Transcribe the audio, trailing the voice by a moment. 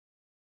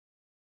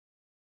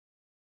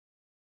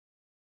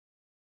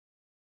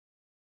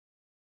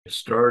get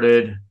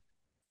started.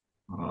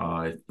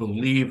 I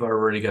believe I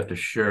already got the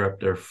share up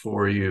there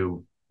for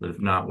you, but if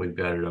not, we've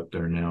got it up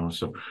there now.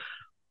 So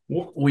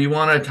what we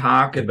want to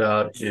talk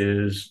about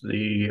is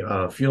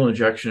the fuel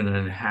injection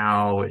and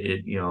how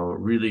it,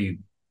 really,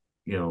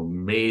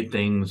 made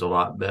things a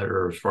lot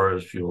better as far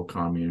as fuel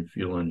economy and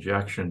fuel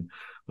injection.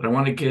 But I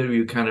want to give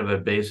you kind of a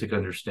basic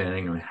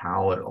understanding of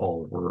how it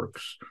all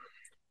works.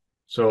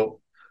 So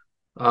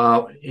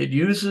it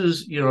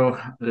uses,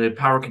 the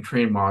power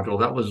constraint module.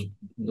 That was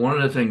one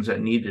of the things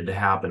that needed to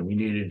happen. We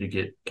needed to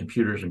get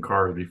computers in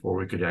cars before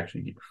we could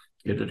actually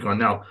get it going.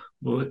 Now,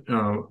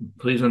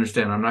 please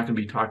understand, I'm not going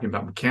to be talking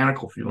about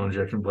mechanical fuel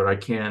injection, but I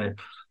can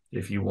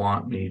if you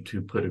want me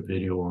to put a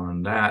video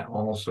on that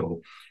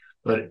also.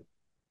 But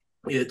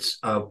it's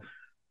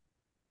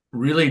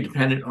really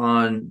dependent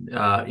on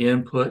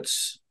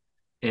inputs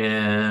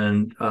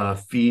and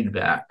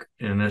feedback.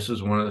 And this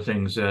is one of the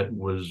things that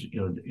was,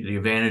 the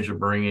advantage of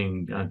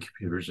bringing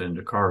computers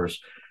into cars.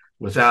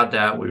 Without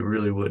that, we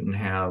really wouldn't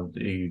have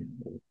the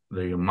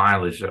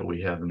mileage that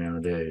we have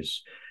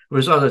nowadays.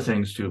 There's other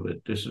things too,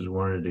 but this is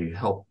one of the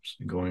helps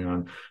going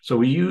on. So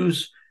we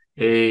use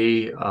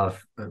a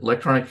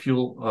electronic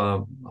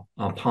fuel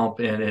pump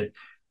in it.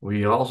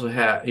 We also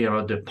have,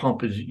 the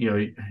pump is,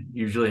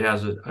 usually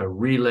has a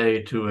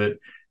relay to it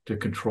to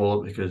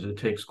control it because it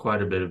takes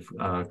quite a bit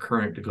of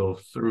current to go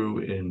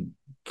through and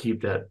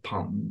keep that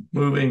pump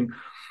moving.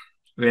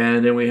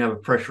 And then we have a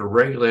pressure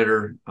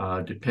regulator.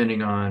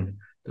 Depending on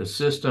the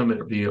system,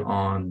 it'll be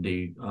on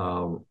the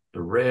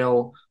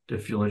rail, the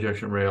fuel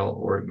injection rail,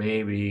 or it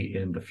may be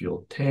in the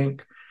fuel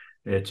tank.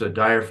 It's a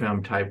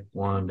diaphragm type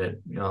one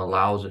that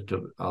allows it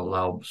to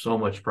allow so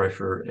much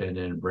pressure and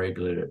then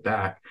regulate it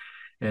back.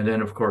 And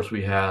then, of course,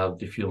 we have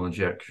the fuel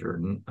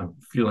injection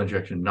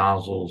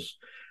nozzles,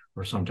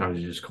 or sometimes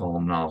you just call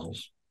them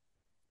nozzles.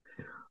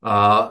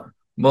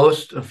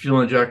 Most fuel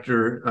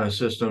injector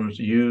systems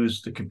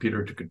use the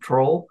computer to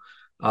control,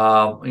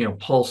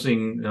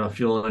 pulsing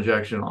fuel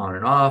injection on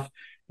and off,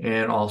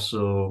 and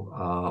also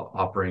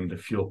operating the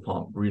fuel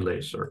pump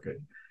relay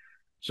circuit.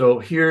 So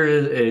here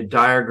is a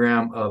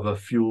diagram of a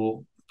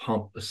fuel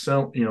pump,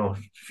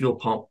 fuel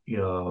pump,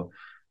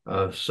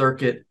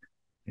 circuit.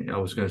 I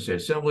was going to say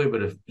assembly,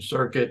 but a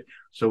circuit.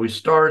 So we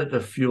start at the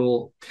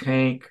fuel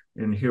tank,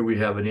 and here we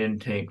have an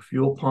in-tank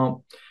fuel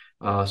pump.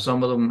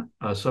 Some of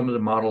the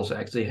models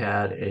actually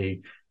had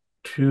a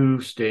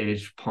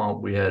two-stage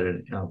pump. We had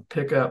a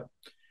pickup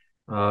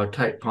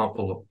type pump,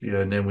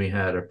 and then we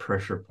had a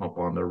pressure pump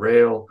on the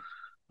rail,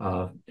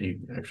 the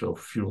actual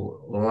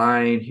fuel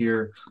line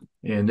here.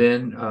 And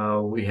then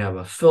we have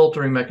a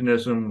filtering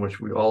mechanism,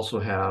 which we also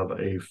have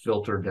a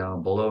filter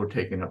down below,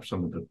 taking up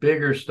some of the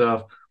bigger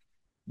stuff.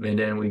 And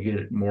then we get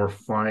it more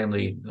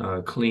finely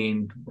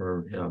cleaned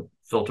or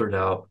filtered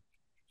out,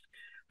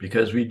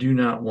 because we do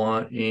not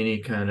want any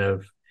kind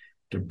of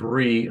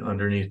debris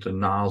underneath the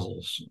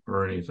nozzles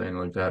or anything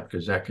like that,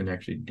 because that can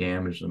actually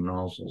damage the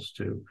nozzles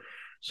too.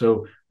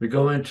 So we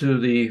go into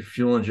the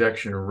fuel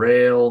injection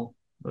rail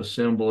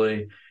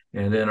assembly,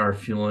 and then our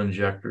fuel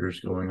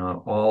injectors going on,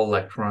 all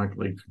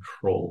electronically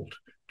controlled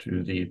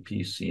to the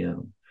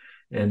PCM.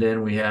 And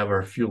then we have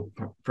our fuel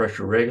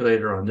pressure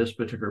regulator. On this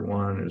particular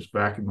one is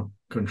vacuum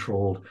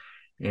controlled,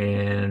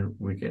 and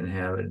we can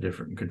have it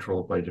different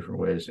controlled by different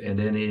ways. And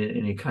then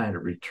any kind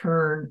of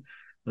return,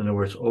 in other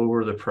words,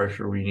 over the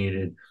pressure we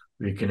needed,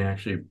 we can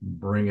actually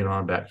bring it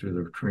on back through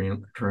the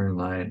return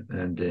line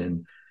and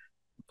then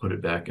put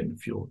it back in the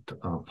fuel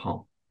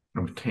pump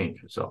tank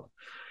itself.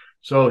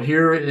 So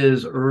here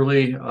is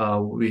early.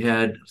 We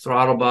had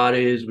throttle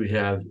bodies. We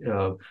have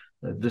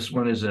this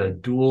one is a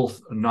dual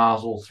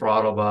nozzle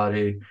throttle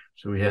body.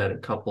 So we had a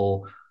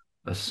couple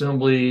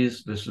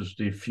assemblies. This is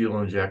the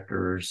fuel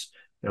injectors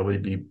that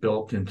would be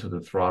built into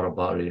the throttle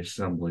body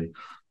assembly.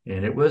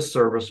 And it was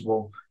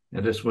serviceable.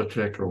 And this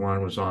particular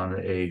one was on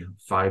a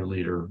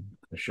 5-liter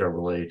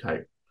Chevrolet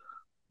type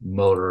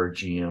motor or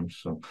GM.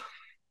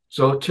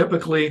 So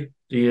typically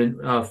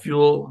the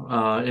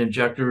fuel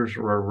injectors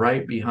were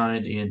right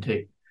behind the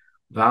intake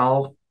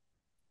valve,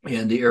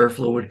 and the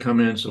airflow would come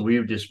in. So we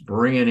would just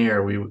bring in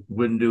air. We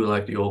wouldn't do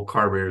like the old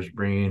carburetors,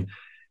 bringing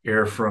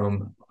air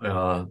from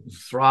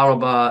throttle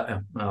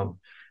bot,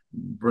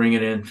 bring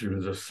it in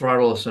through the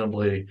throttle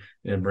assembly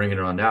and bring it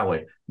on that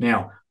way.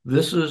 Now,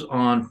 this is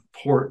on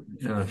port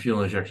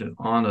fuel injection.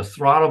 On the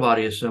throttle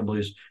body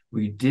assemblies,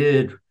 we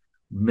did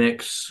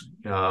mix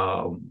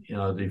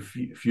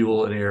the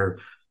fuel and air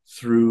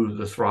through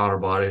the throttle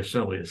body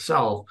assembly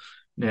itself.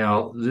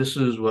 Now, this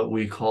is what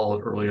we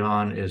called early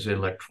on is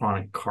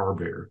electronic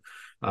carburetor.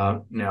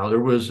 Now,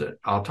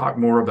 I'll talk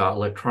more about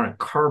electronic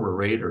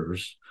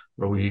carburetors,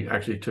 where we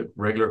actually took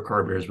regular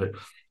carburetors, but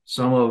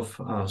some of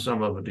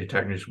the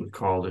techniques would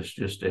call this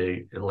just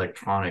a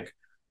electronic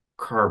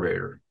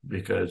carburetor,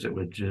 because it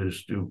would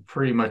just do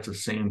pretty much the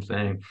same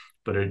thing,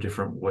 but a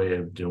different way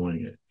of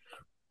doing it.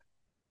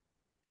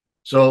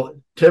 So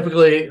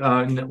typically,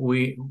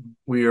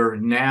 we are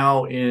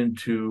now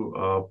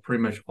into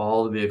pretty much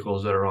all the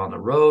vehicles that are on the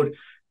road,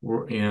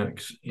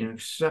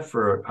 except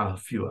for a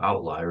few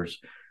outliers.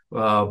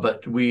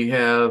 But we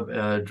have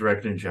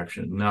direct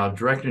injection. Now,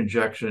 direct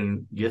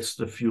injection gets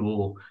the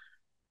fuel,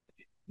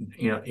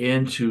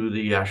 into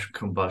the actual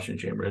combustion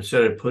chamber.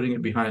 Instead of putting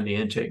it behind the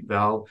intake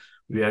valve,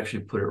 we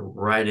actually put it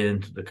right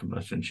into the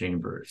combustion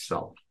chamber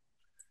itself.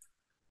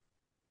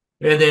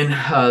 And then,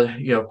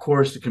 of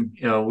course,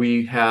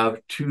 we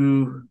have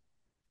two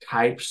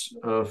types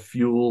of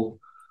fuel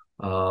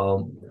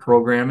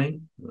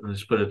programming.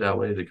 Let's put it that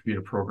way, the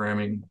computer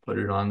programming, put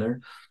it on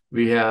there.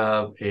 We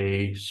have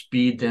a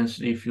speed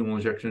density fuel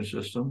injection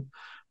system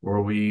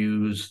where we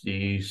use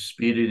the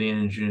speed of the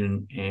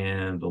engine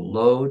and the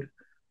load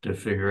to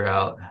figure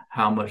out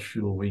how much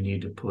fuel we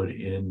need to put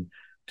in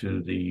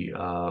to the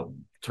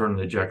turn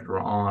the ejector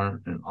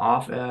on and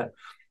off at.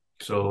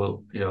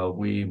 So,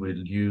 we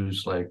would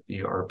use like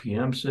the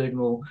RPM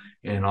signal,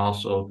 and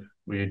also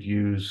we'd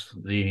use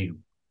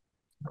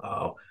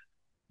uh,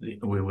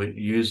 we would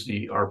use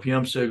the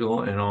RPM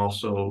signal and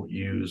also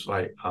use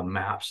like a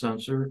map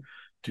sensor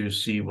to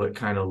see what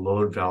kind of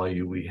load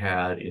value we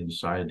had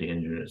inside the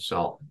engine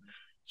itself.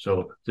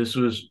 So this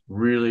was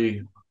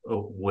really a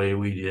way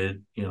we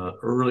did,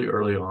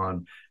 early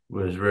on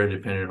was very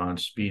dependent on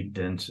speed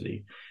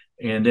density.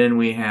 And then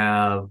we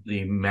have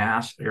the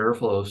mass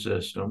airflow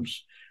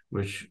systems,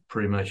 which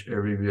pretty much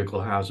every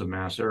vehicle has a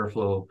mass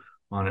airflow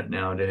on it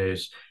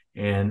nowadays.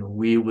 And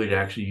we would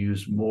actually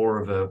use more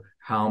of a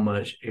how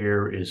much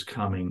air is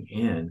coming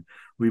in.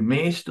 We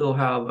may still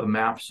have a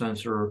map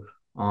sensor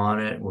on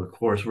it. Of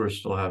course, we'll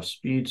still have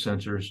speed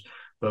sensors,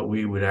 but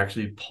we would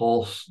actually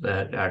pulse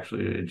that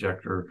actually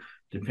ejector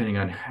depending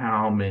on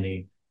how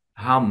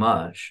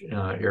much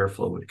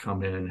airflow would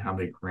come in, how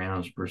many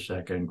grams per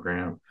second,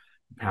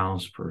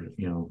 pounds per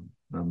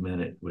a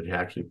minute would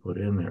actually put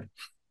in there.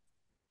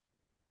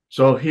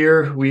 So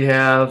here we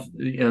have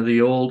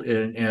the old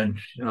and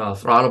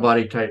throttle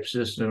body type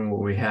system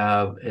where we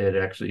have it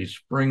actually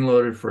spring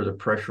loaded for the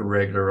pressure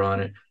regulator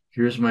on it.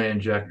 Here's my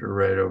injector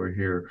right over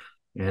here,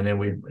 and then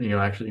we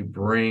actually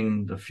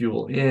bring the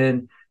fuel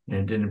in,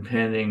 and then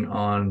depending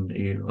on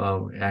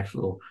the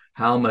actual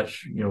how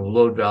much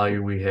load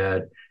value we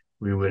had,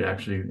 we would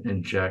actually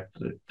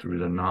inject it through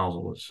the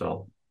nozzle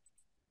itself.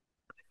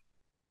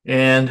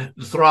 And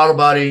the throttle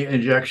body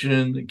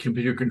injection,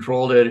 computer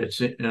controlled it.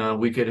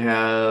 We could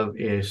have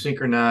a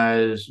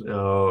synchronized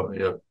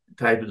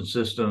type of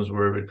systems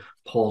where it would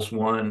pulse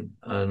one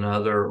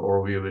another,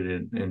 or we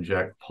would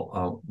inject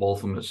both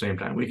of them at the same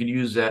time. We could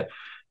use that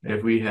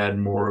if we had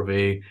more of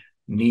a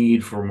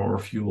need for more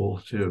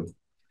fuel too.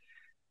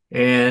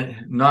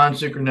 And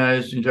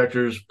non-synchronized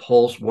injectors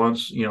pulse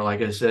once,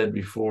 like I said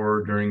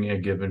before, during a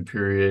given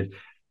period.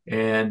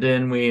 And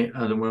then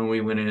when we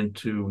went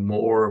into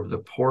more of the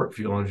port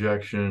fuel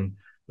injection,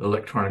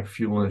 electronic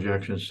fuel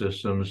injection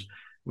systems,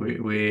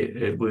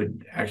 it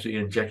would actually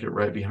inject it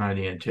right behind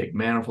the intake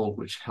manifold,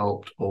 which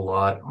helped a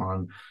lot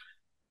on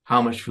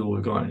how much fuel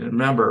was going. And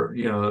remember,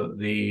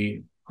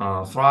 the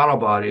throttle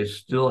bodies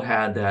still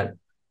had that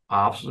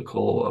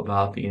obstacle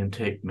about the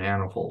intake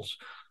manifolds.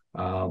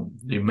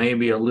 They may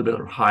be a little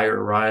bit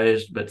higher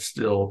rise, but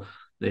still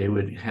they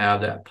would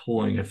have that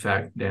pulling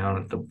effect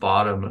down at the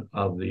bottom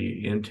of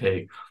the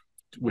intake,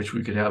 which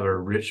we could have a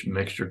rich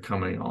mixture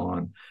coming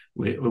on.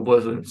 It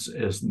wasn't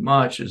as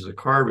much as the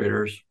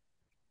carburetors,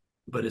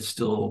 but it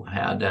still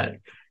had that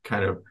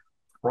kind of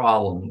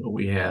problem that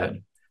we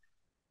had.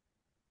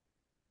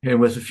 And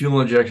with the fuel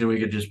injection, we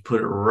could just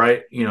put it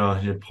right,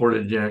 the port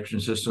injection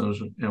systems,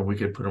 we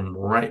could put them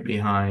right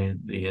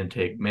behind the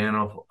intake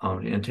manifold,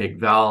 intake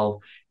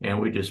valve,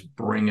 and we just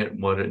bring it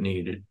what it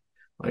needed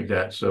like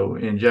that. So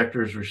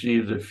injectors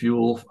receive the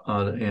fuel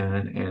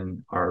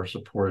and are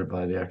supported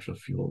by the actual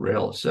fuel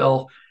rail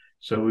itself.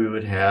 So we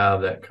would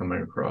have that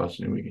coming across,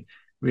 and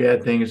we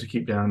had things to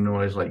keep down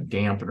noise like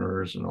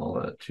dampeners and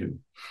all that too.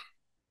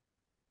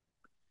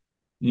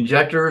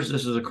 Injectors,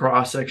 this is a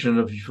cross section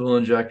of a fuel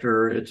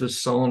injector. It's a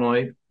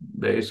solenoid.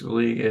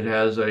 Basically, it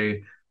has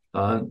a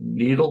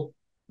needle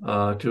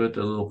to it,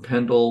 the little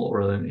pendle,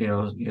 or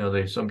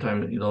they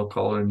sometimes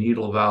call it a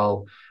needle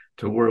valve,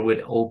 to where it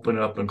would open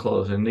up and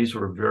close. And these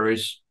were very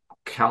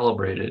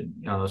calibrated.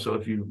 So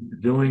if you're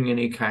doing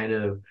any kind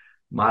of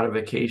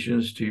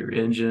modifications to your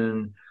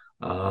engine,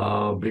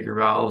 bigger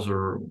valves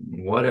or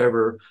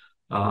whatever,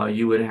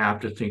 you would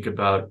have to think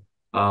about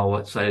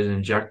what size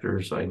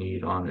injectors I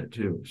need on it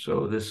too.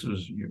 So this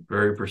was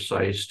very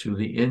precise to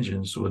the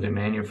engine. So when the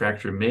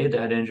manufacturer made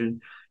that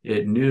engine,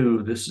 it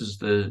knew this is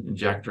the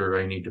injector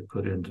I need to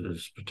put into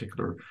this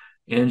particular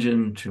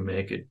engine to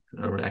make it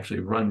actually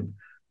run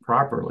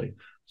properly.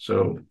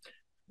 So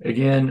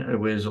again, it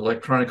was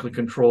electronically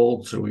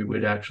controlled. So we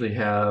would actually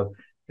have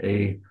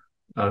a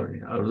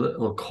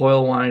little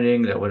coil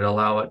winding that would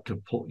allow it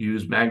to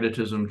use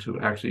magnetism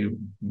to actually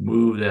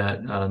move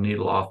that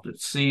needle off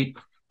its seat,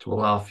 to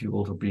allow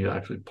fuel to be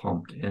actually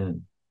pumped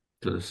in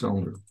to the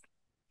cylinder.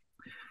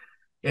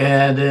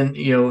 And then,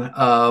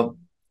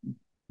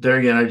 there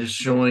again, I'm just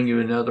showing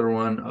you another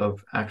one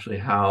of actually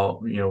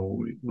how,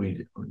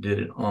 we did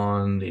it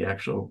on the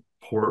actual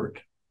port,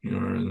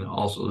 and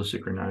also the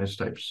synchronized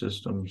type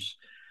systems.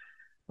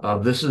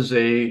 This is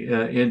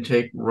a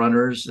intake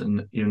runners,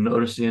 and you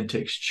notice the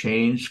intakes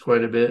changed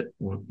quite a bit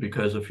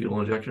because of fuel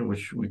injection,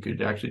 which we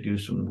could actually do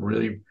some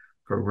really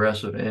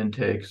progressive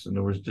intakes, and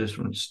there was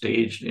different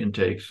staged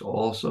intakes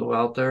also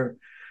out there.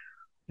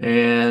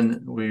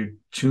 And we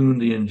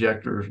tuned the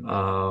injector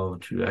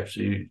to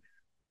actually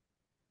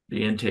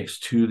the intakes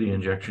to the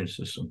injection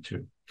system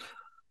too.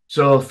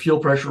 So fuel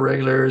pressure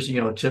regulators,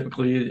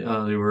 typically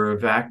they were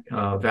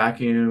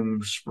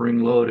vacuum spring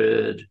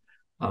loaded.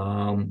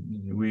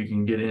 We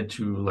can get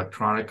into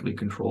electronically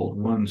controlled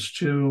ones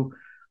too,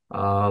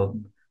 uh,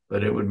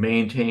 but it would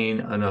maintain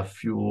enough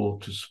fuel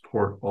to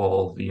support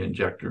all the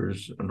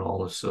injectors and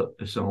all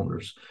the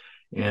cylinders.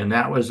 And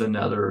that was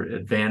another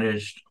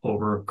advantage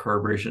over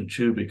carburation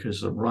too,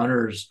 because the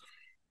runners,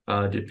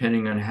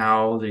 depending on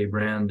how they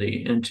ran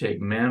the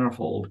intake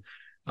manifold,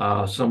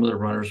 some of the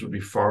runners would be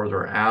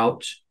farther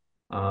out,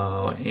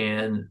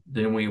 and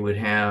then we would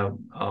have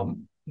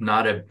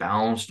not a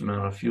balanced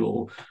amount of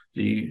fuel.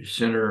 The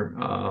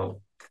center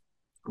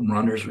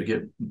runners would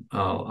get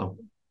a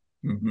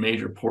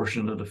major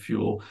portion of the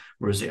fuel,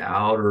 whereas the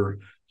outer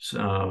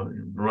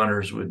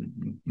runners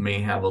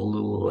may have a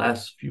little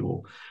less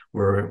fuel.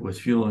 Where with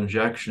fuel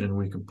injection,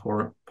 we can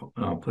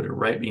put it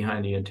right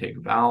behind the intake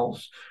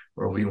valves,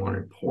 or we want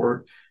to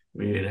port,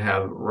 we'd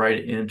have it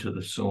right into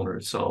the cylinder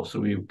itself, so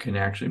we can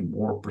actually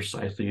more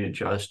precisely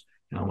adjust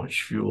how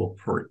much fuel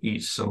for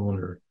each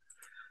cylinder.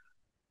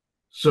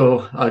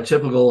 So a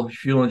typical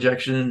fuel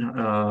injection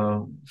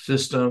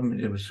system,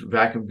 it was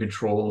vacuum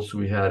controlled. So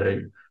we had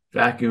a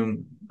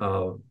vacuum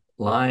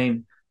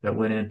line that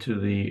went into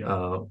the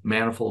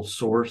manifold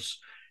source,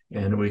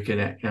 and we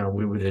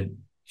would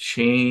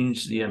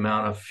change the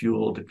amount of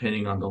fuel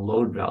depending on the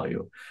load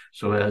value.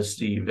 So as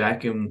the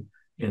vacuum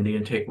in the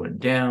intake went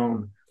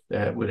down,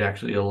 that would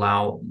actually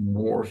allow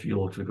more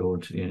fuel to go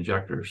into the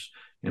injectors,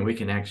 and we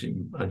can actually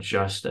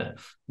adjust that.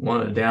 One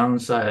of the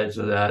downsides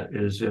of that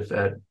is if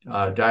that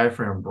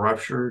diaphragm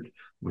ruptured,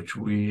 which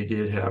we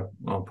did have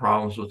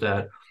problems with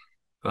that,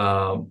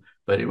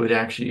 but it would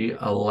actually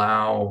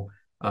allow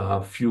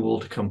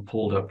fuel to come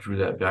pulled up through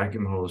that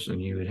vacuum hose,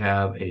 and you would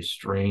have a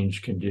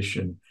strange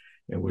condition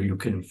and where you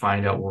couldn't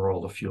find out where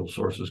all the fuel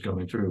source is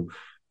coming through.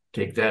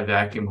 Take that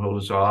vacuum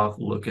hose off,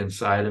 look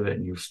inside of it,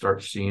 and you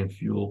start seeing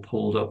fuel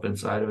pulled up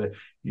inside of it.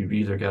 You've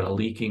either got a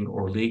leaking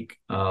or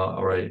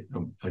a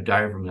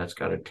diaphragm that's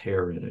got a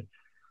tear in it.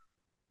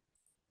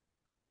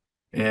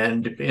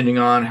 And depending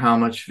on how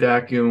much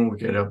vacuum we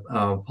could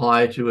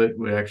apply to it,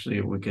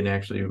 we can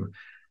actually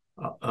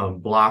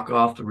block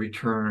off the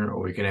return, or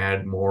we can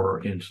add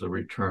more into the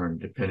return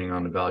depending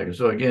on the value.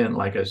 So again,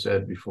 like I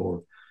said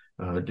before,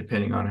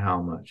 depending on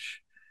how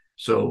much.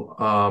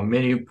 So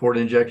many port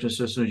injection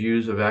systems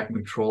use a vacuum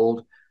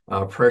controlled.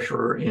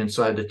 Pressure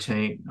inside the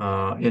tank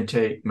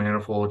intake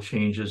manifold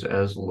changes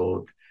as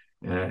load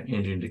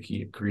engine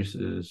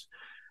decreases.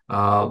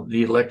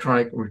 The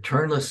electronic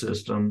returnless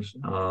systems,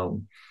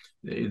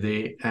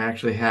 they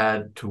actually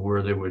had to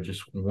where they were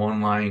just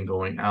one line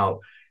going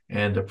out,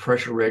 and the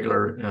pressure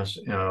regulator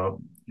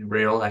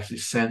rail actually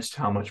sensed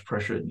how much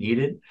pressure it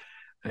needed.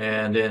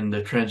 And then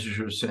the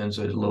transducer sends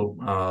a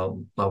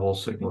low level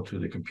signal to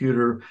the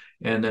computer,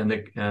 and then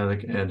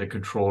the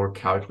controller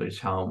calculates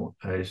how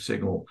a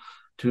signal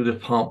to the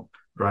pump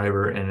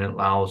driver, and it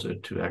allows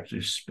it to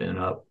actually spin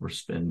up or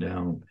spin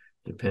down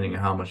depending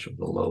on how much of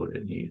the load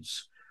it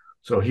needs.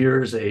 So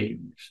here's a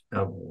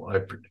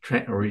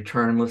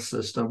returnless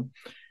system,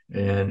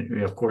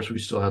 and of course we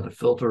still have the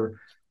filter,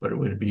 but it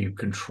would be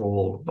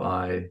controlled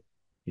by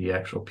the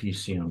actual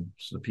PCM.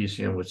 So the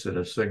PCM would set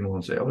a signal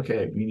and say,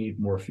 okay, we need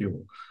more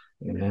fuel.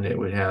 And then it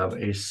would have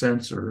a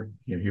sensor.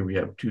 Here we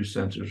have two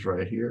sensors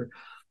right here,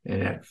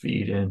 and that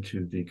feed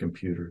into the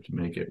computer to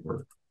make it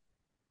work.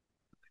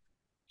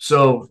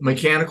 So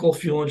mechanical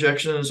fuel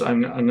injections,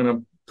 I'm going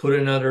to put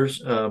another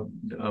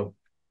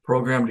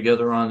program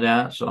together on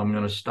that. So I'm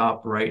going to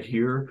stop right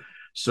here.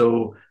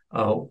 So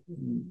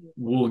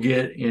we'll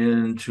get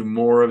into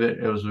more of it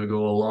as we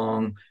go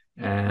along.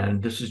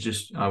 And this is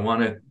just, I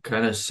want to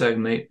kind of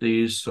segment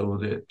these so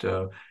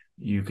that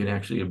you can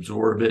actually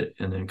absorb it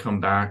and then come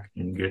back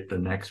and get the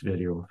next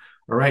video.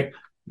 All right,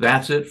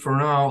 that's it for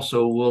now.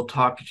 So we'll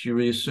talk to you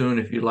really soon.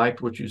 If you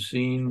liked what you've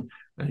seen,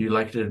 and you'd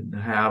like to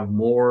have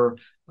more,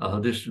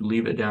 just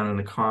leave it down in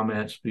the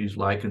comments. Please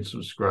like and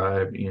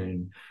subscribe,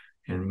 and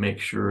make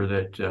sure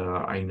that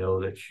I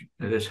know that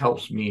this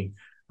helps me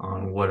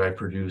on what I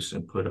produce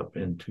and put up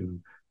into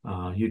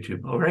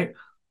YouTube. All right,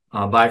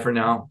 bye for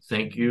now.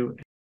 Thank you.